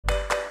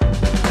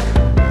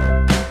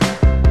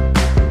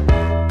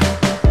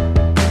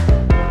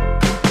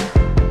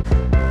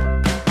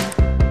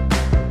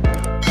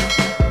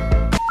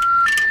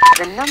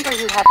number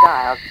you have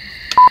dialed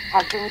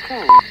has been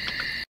changed.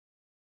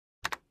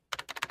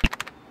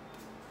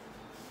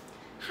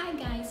 Hi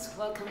guys!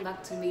 Welcome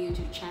back to my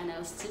YouTube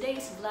channel.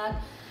 Today's vlog,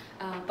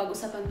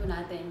 pag-usapan po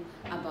natin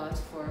about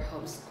for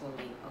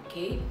homeschooling,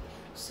 okay?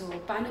 So,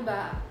 paano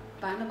ba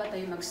tayo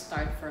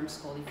mag-start from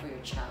schooling for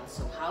your child?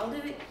 So, how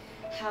do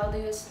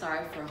you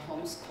start for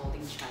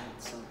homeschooling child?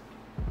 So,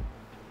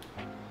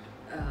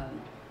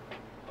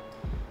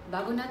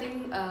 bago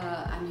natin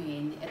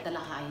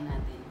talakayin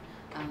natin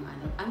ang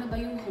ano ba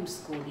yung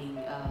homeschooling?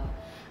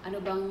 Ano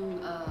bang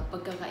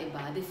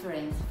pagkakaiba,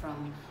 difference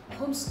from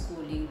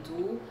homeschooling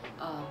to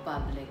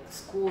public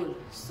school?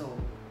 So,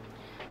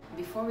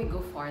 before we go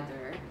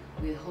further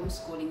with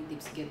homeschooling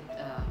tips get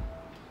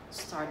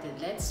started,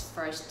 let's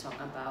first talk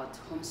about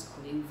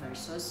homeschooling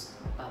versus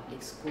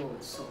public school.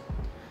 So,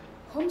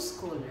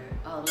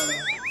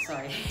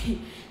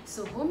 So,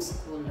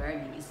 homeschool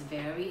learning is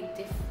very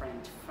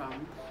different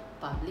from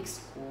public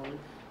school,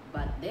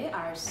 but there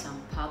are some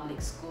public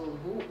school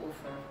who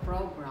offer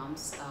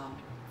programs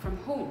from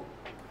home.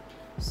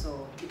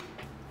 So,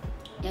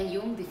 yan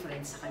yung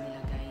difference sa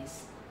kanila,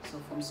 guys. So,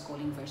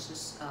 homeschooling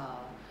versus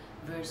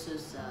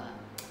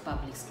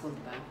public school,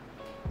 diba?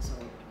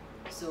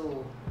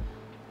 So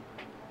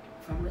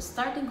from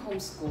starting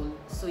homeschool,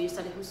 so you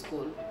study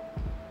homeschool,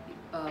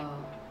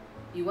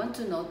 you want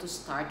to know to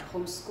start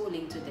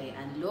homeschooling today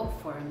and look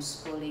for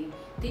homeschooling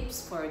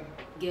tips for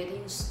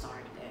getting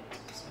started.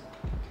 So,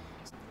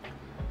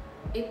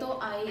 ito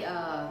ay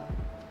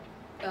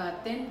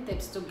 10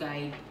 tips to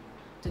guide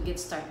to get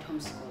started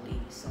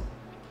homeschooling. So,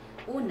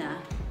 una,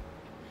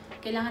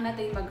 kailangan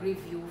natin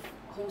mag-review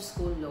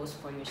homeschool laws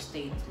for your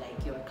state, like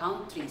your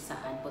country,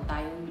 saan po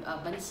tayong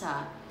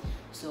bansa.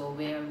 So,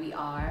 where we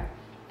are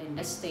in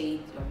the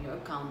state or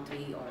your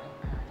country, or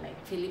like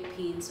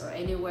Philippines, or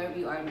anywhere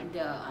you are in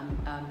the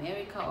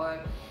America or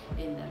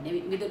in the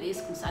Middle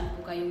East, kung saan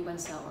po kayong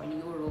bansa, or in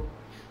Europe.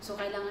 So,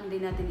 kailangan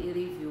din natin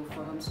i-review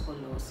for homeschool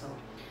law. So,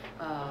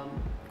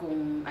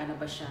 kung ano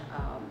ba siya,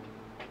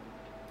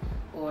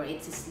 or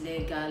it is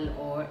legal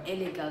or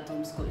illegal to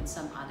homeschool in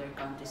some other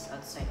countries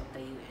outside of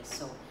the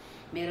US. So,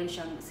 meron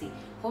siyang,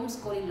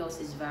 homeschooling laws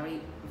is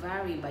vary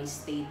by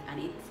state, and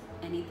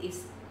it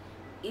is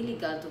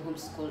illegal to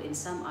homeschool in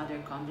some other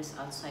countries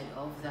outside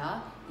of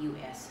the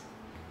US.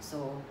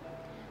 So,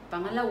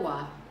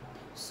 pangalawa,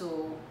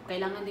 so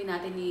kailangan din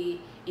natin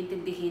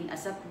iintindihin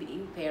as a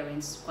being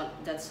parents,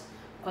 that's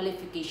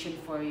qualification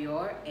for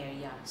your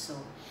area. So,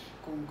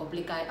 kung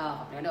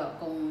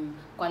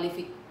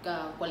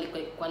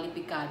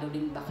kwalipikado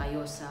din ba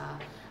kayo sa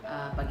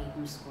pagiging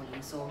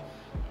homeschooling. So,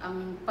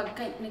 ang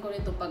pagkaintindi ko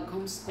nito, pag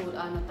homeschool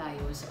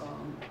tayo, so,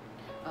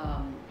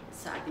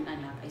 sa ating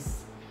anak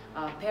is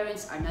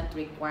parents are not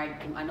required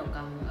kung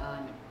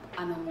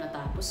anong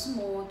natapos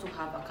mo to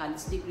have a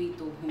college degree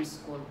to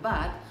homeschool,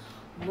 but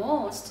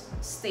most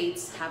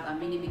states have a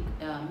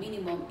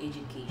minimum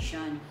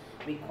education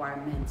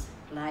requirements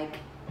like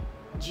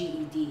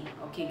GED.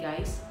 Okay,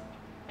 guys?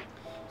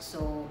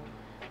 So,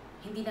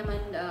 hindi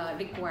naman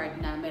required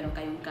na meron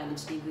kayong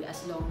college degree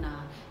as long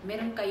na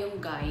meron kayong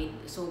guide.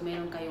 So,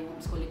 meron kayong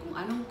homeschooling kung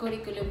anong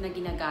curriculum na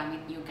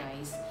ginagamit nyo,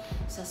 guys.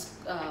 Sa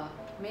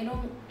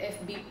merong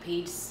FB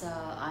page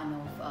sa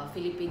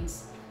Philippine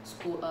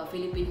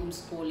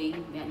homeschooling,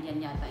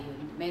 yan yata yun.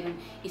 Meron,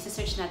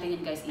 isa-search natin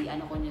yan, guys,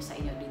 ko nyo sa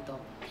inyo dito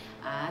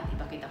at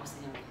ipakita ko sa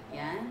inyo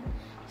yan.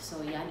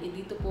 So yan,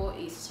 dito po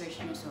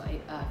i-search nyo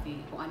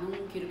kung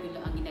anong curriculum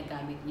ang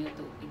ginagamit nyo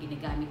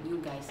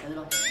guys.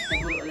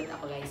 Nagulo ulit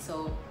ako, guys.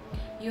 So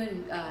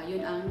yun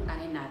ang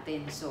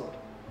natin. So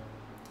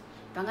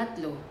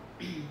pangatlo,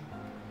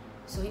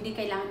 so hindi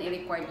kailangan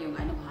i-require yung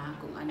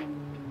kung anong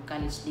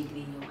college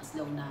degree nyo, as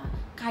long na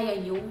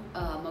kaya nyo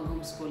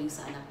mag-homeschooling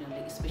sa anak nyo,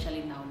 like,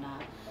 especially now na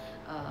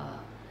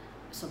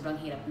sobrang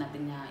hirap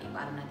natin na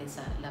ipaaral natin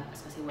sa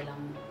labas kasi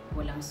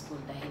walang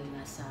school dahil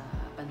nga sa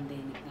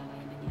pandemic na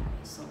ngayon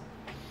nangyari. So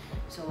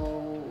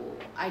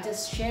I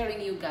just sharing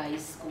you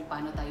guys kung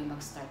paano tayo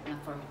mag-start na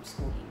for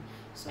homeschooling.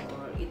 So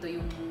ito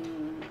yung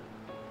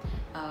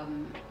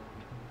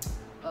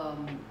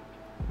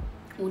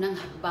unang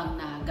hakbang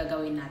na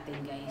gagawin natin,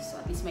 guys.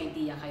 So at least may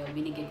idea kayo,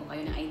 binigay ko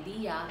kayo ng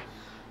idea.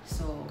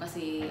 So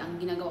kasi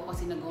ang ginagawa ko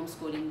kasi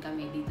nag-homeschooling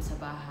kami dito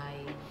sa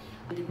bahay.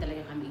 Din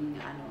talaga kaming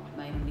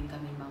mayroon din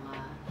kami mga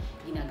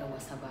ginagawa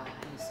sa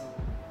bahay.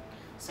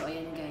 So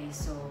ayan,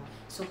 guys.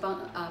 So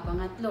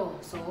pangatlo,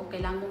 so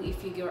kailangan mong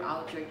i-figure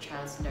out your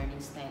child's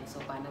learning style. So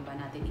paano ba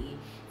natin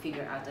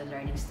i-figure out the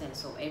learning style?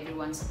 So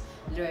everyone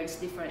learns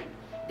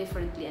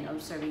differently, and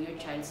observing your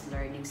child's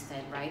learning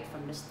style right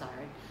from the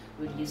start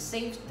will you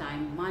save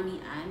time, money,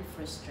 and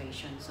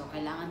frustration. So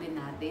kailangan din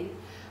natin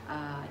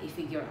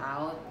i-figure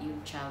out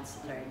yung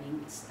child's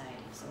learning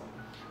style. So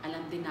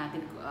alam din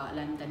natin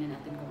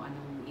kung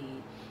anong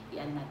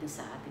i-ano natin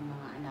sa ating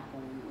mga anak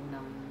kung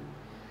unang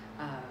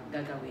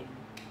gagawin.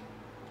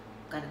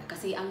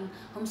 Kasi ang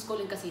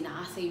homeschooling kasi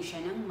nakasave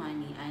siya ng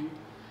money, and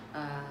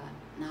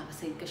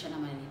nakasave ka siya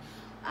ng money,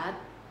 at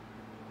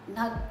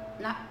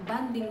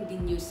bonding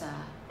din nyo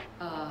sa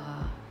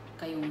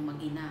kayong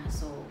mag-ina.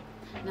 So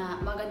na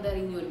maganda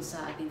rin yun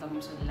sa ating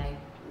pag-homeschool. Like,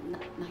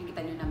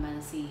 nakikita nyo naman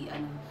si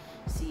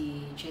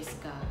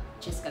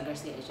Cheska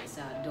Garcia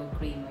sa Dog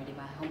Kramer, di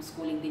ba?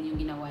 Homeschooling din yung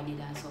ginawa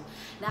nila. So,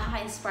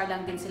 nakaka-inspire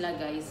lang din sila,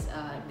 guys.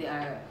 They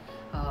are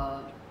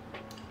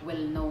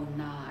well-known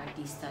na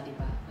artista, di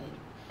ba?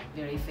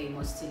 Very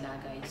famous sila,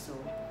 guys. So,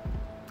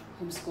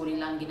 homeschooling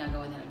lang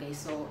ginagawa nila,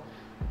 guys. So,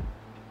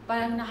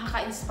 parang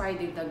nakaka-inspire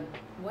din.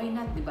 Why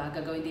not, di ba?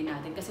 Gagawin din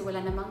natin. Kasi wala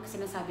namang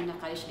sinasabi na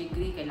college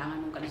degree.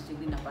 Kailangan ng college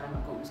degree na para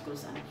mag-homeschool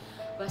saan.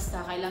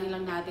 Basta, kailangan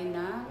lang natin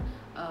na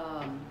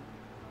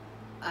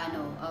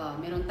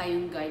meron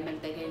tayong guide, meron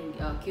tayong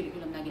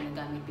curriculum na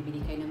ginagamit.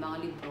 Bibili kayo ng mga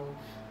libro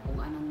kung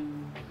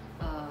anong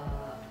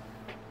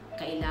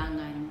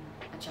kailangan.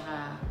 At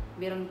saka,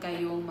 meron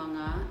kayong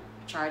mga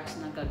charts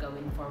na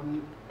gagawin for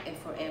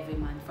every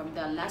month. For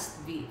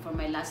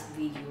my last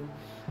video,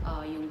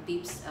 yung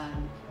tips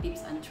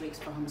and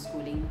tricks for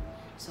homeschooling.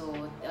 So,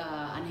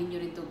 anuhin nyo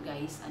rin to,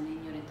 guys.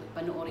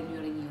 Panoorin nyo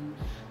rin yun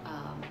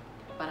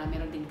para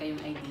meron din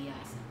kayong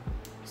ideas.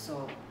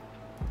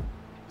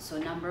 So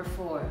number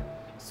 4.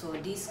 So,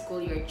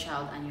 de-school your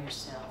child and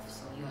yourself.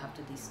 So, you have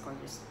to de-school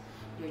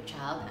your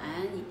child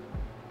and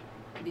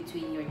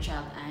between your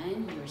child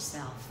and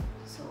yourself.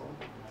 So,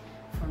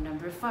 for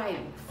number 5,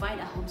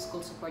 find a homeschool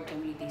support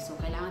community. So,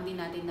 kailangan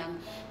din natin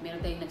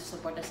meron tayong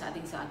nagsusuporta sa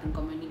ating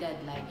komunidad.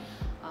 Like,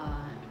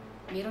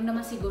 meron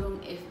naman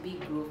sigurong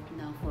FB group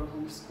na for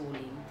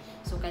homeschooling.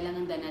 So,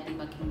 kailangan din natin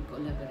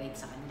mag-collaborate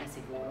sa kanila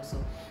siguro. So,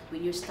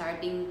 when you're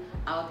starting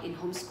out in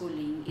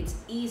homeschooling,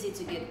 it's easy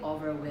to get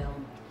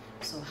overwhelmed.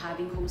 So,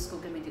 having homeschool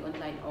community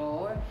online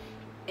or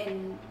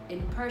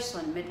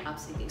in-person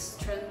meetups is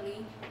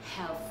extremely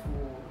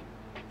helpful.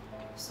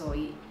 So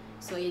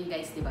yun,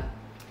 guys, diba?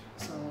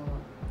 So,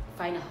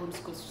 find a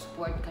homeschool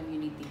support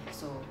community.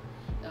 So,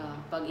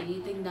 pag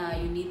anything na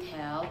you need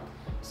help,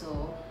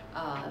 so,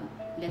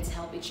 let's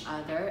help each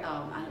other.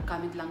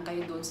 Comment lang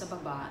kayo doon sa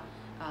baba.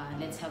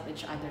 Let's help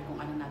each other kung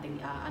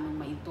anong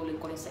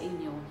maitulong ko rin sa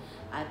inyo.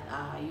 At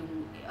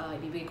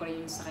ibibigay ko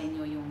rin sa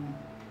inyo yung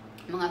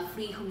mga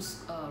free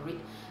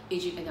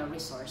educational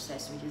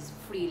resources, which is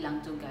free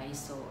lang to, guys.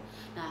 So,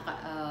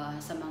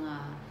 sa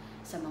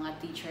mga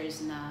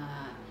teachers na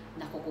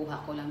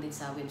nakukuha ko lang din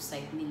sa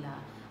website nila.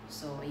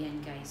 So,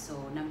 ayan, guys.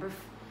 So, number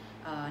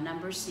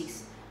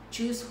 6,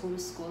 choose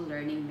homeschool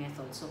learning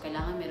method. So,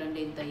 kailangan meron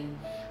din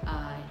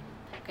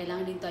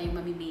tayong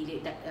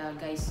mamimili,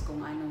 guys,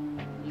 kung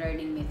anong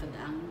learning method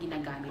ang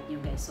ginagamit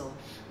nyo, guys. So,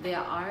 there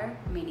are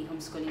many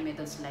homeschooling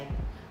methods like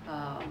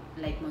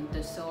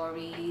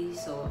Montessori,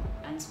 so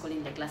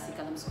unschooling, like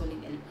classical homeschooling,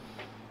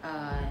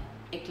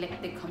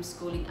 eclectic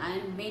homeschooling,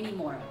 and many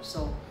more.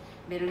 So,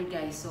 meron,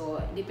 guys.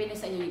 So, depende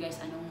sa inyo, guys,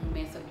 anong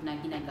method na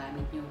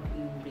ginagamit nyo.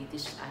 Yung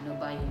British,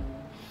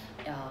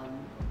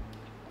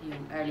 yung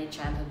early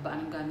childhood ba,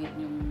 anong gamit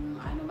yung,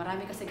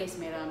 marami kasi, guys,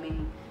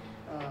 maraming,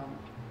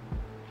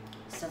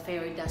 sa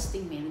fairy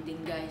dusting, meron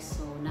din, guys.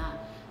 So,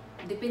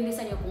 depende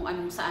sa inyo kung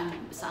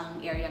saang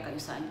area kayo,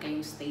 saan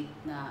kayong state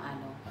na,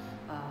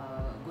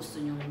 gusto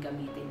nyo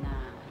gamitin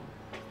na.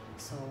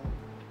 So,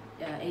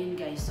 ayun,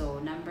 guys. So,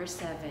 number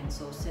 7.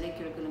 So, select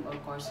curriculum or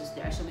courses.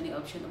 There are so many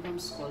options of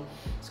homeschool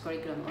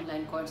curriculum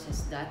online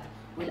courses that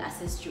will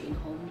assist you in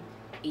home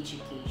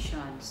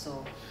education.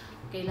 So,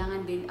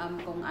 kailangan din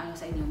kung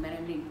sa inyo,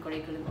 meron din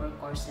curriculum or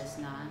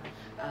courses na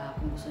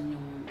kung gusto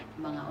nyo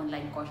mga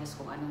online courses,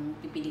 kung anong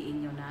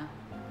pipiliin nyo na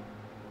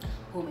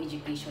home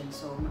education.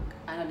 So,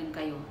 din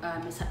kayo.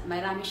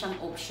 Marami siyang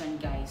option,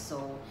 guys.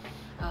 So,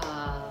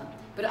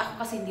 pero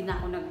ako kasi hindi na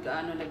ako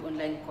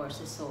nag-online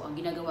courses. So, ang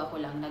ginagawa ko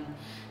lang,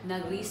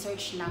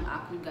 nag-research lang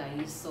ako,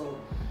 guys.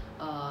 So,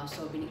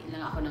 binigyan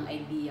lang ako ng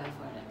idea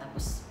for that.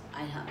 Tapos,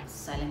 I have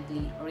silent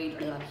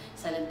reader.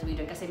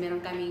 Kasi meron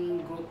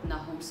kaming group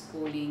na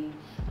homeschooling,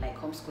 like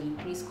homeschooling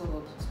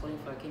preschool, homeschooling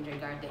for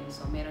kindergarten.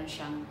 So, meron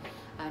siyang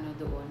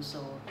doon.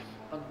 So,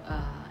 pag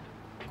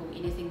kung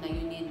anything na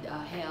you need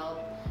help,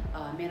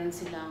 meron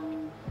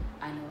silang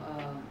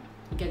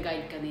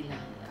i-guide ka nila.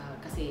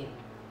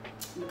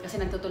 Kasi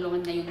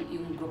nagtutulungan na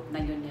yung group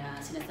na yun na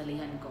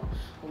sinasalihan ko.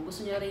 Kung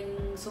gusto niyo rin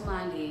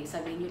sumali,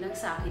 sabihin niyo lang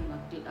sa akin,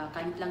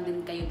 comment lang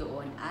din kayo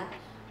doon at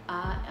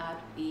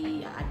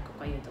i-add ko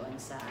kayo doon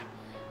sa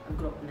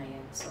group na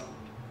yun.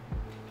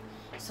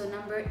 So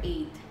number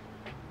 8.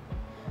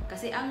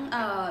 Kasi ang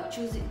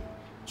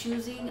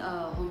choosing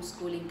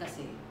homeschooling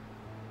kasi,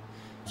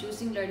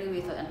 choosing learning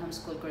method and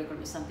homeschool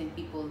curriculum is something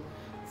people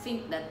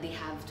think that they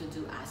have to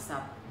do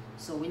ASAP.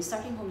 So when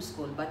starting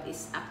homeschool, but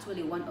it's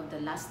actually one of the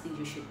last things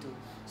you should do.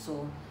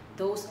 So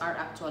those are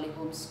actually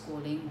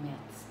homeschooling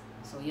myths.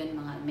 So yun,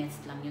 mga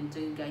myths lang yun to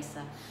you, guys.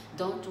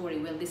 Don't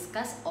worry, we'll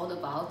discuss all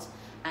about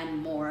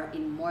and more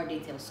in more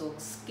detail. So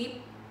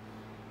skip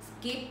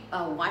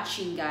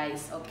watching,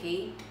 guys,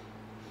 okay?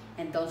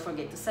 And don't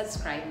forget to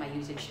subscribe my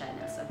YouTube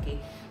channels, okay?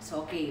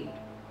 So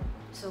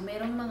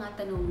merong mga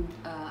tanong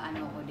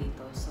ko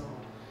dito. So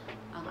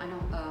ang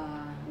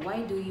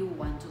why do you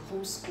want to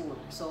homeschool?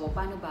 So,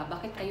 paano ba?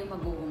 Bakit kayo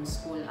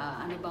mag-homeschool?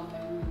 Ano bang,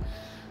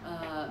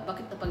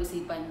 bakit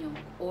napag-isipan nyo?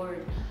 Or,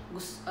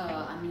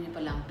 ano nyo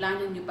pa lang,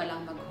 plano nyo pa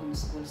lang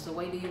mag-homeschool? So,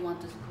 why do you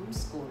want to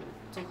homeschool?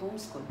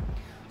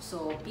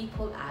 So,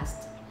 people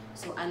asked.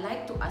 So, I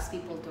like to ask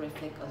people to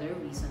reflect on their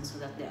reasons so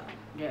that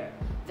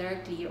they're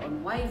clear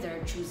on why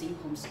they're choosing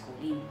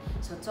homeschooling.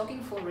 So,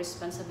 taking full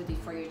responsibility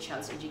for your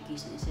child's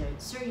education is a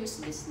serious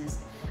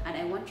business, and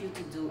I want you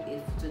to do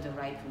it to the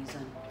right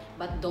reason.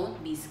 But don't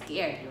be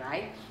scared,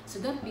 right?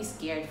 So, don't be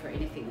scared for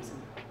anything.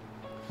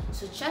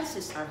 So,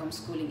 chances are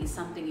homeschooling is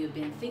something you've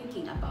been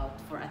thinking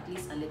about for at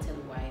least a little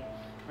while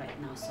right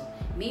now. So,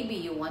 maybe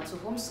you want to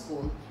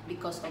homeschool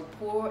because of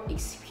poor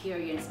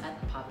experience at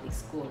public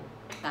school.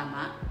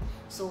 Tama?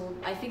 So,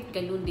 I think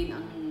ganun din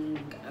ang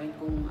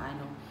kung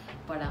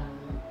parang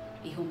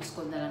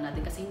i-homeschool na lang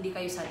natin kasi hindi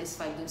kayo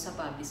satisfied dun sa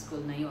public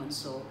school na yon.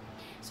 So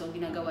ang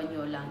ginagawa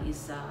nyo lang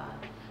is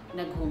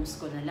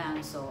nag-homeschool na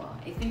lang. So,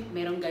 I think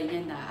merong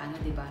ganyan na,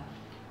 di ba,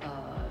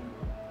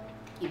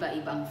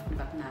 iba-ibang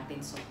feedback natin.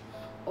 So,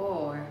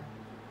 or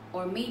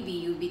maybe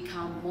you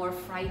become more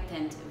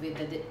frightened with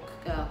the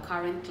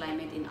current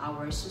climate in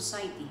our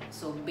society.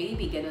 So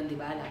maybe ganun, di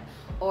ba?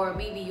 Or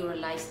maybe you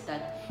realize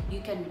that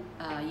you can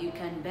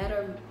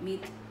better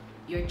meet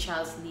your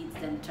child's needs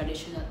than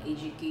traditional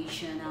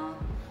educational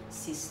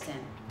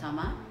system.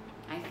 Tama?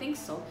 I think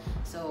so.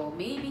 So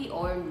maybe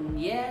or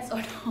yes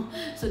or no.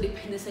 So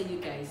depende sa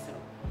you guys.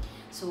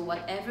 So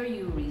whatever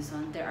your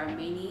reason, there are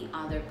many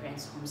other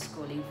parents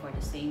homeschooling for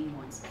the same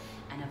ones,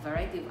 and a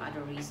variety of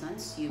other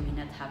reasons you may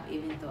not have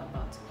even thought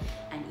about.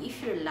 And if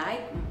you're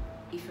like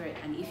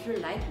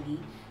me,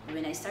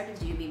 when I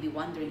started, you may be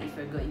wondering if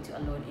you're going to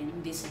alone in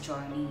this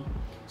journey.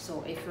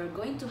 So if you're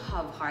going to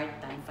have hard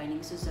time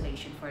finding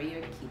solution for your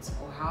kids,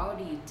 or how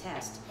do you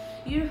test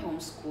your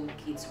homeschool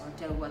kids or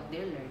tell what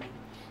they're learning?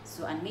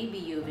 So, and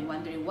maybe you've been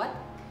wondering what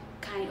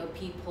kind of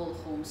people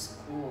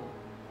homeschool.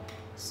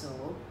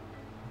 So,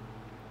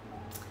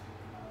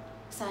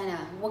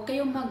 sana, huwag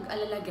kayong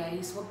mag-alala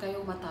guys, huwag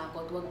kayong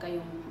matakot, huwag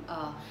kayong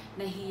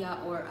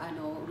nahiya or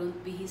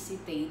don't be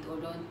hesitate or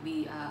don't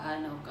be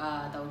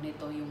tawag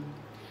nito yung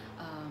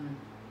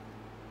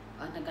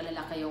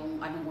nag-alala kayong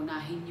anong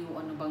unahin nyo,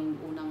 ano bang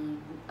unang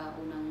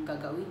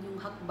gagawin yung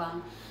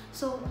hakbang.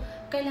 So,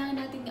 kailangan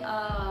nating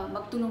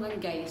magtulungan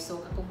guys.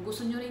 So, kung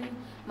gusto nyo rin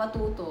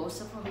matuto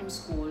sa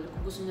homeschool,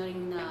 kung gusto nyo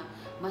rin na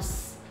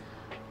mas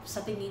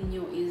sa tingin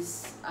nyo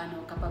is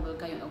capable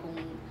kayo o kung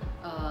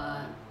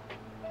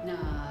na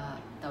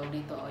tawag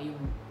nito o yung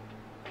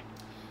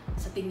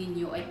sa tingin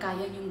nyo ay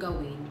kaya nyong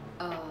gawin,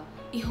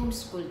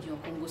 i-homeschool nyo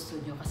kung gusto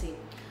nyo kasi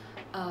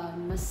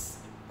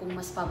kung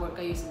mas pabor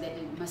kayo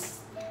dahil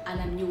mas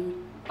alam nyo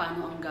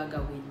paano ang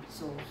gagawin.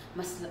 So,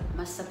 mas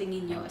sa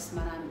tingin nyo as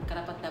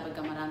karapat-dapat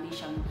ka marami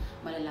siyang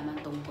malalaman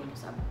tungkol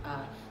sa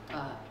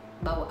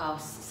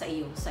sa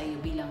iyo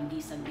bilang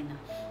isang ina.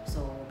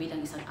 So, bilang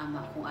isang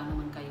ama, kung ano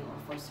man kayo or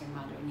foster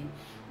mother niyo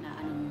na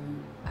ano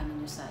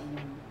nyo sa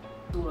inyong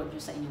turod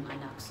nyo sa inyong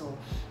anak. So,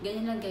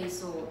 ganyan lang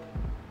guys. So,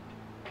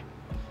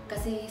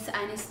 kasi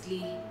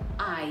honestly,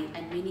 I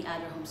and many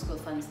other homeschool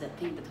families that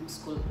think that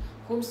homeschool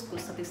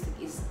statistic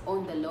is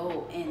on the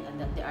low end and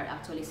that there are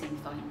actually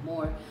significantly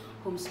more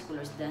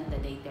homeschoolers than the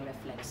data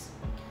reflects.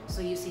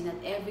 So you see that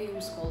every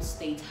homeschool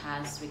state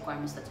has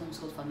requirements that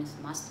homeschool families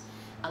must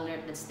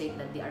alert the state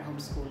that they are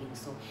homeschooling.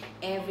 So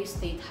every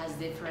state has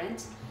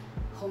different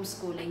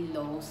homeschooling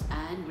laws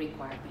and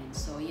requirements.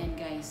 So yan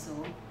guys. So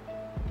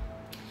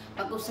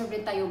pag-observe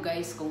din tayo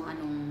guys kung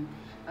ano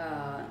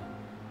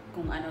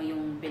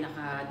yung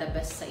pinaka the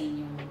best sa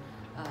inyong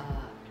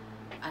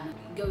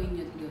gawin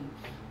nyo yun.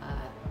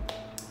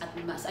 At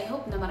mas I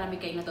hope na marami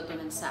kayong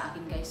natutunan sa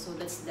akin guys. So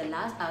that's the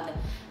last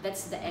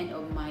that's the end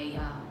of my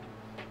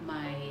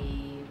my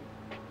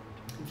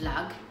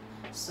vlog.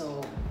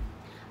 So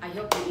I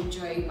hope you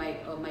enjoy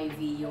my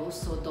video.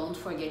 So don't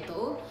forget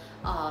to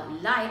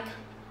like,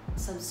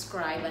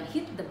 subscribe, and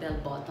hit the bell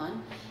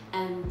button,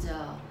 and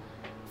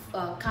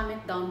comment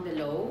down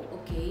below.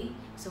 Okay,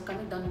 so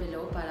comment down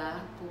below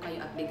para po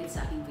kayo updated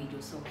sa aking video.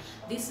 So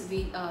this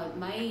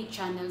my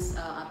channels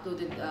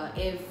uploaded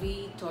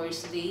every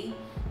Thursday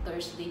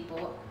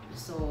po.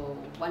 So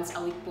once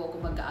a week po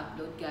ako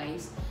mag-upload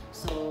guys.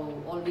 So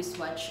always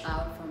watch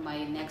out for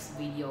my next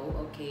video,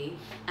 okay?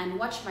 And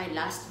watch my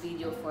last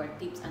video for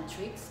tips and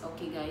tricks,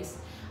 okay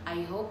guys?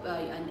 I hope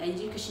an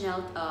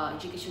educational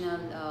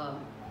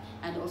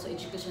and also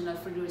educational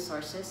free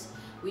resources,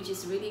 which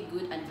is really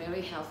good and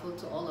very helpful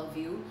to all of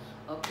you,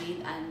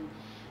 okay? And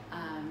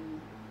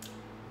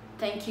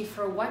thank you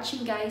for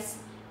watching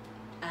guys,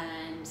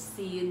 and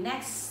see you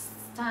next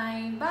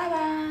time. Bye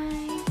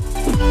bye.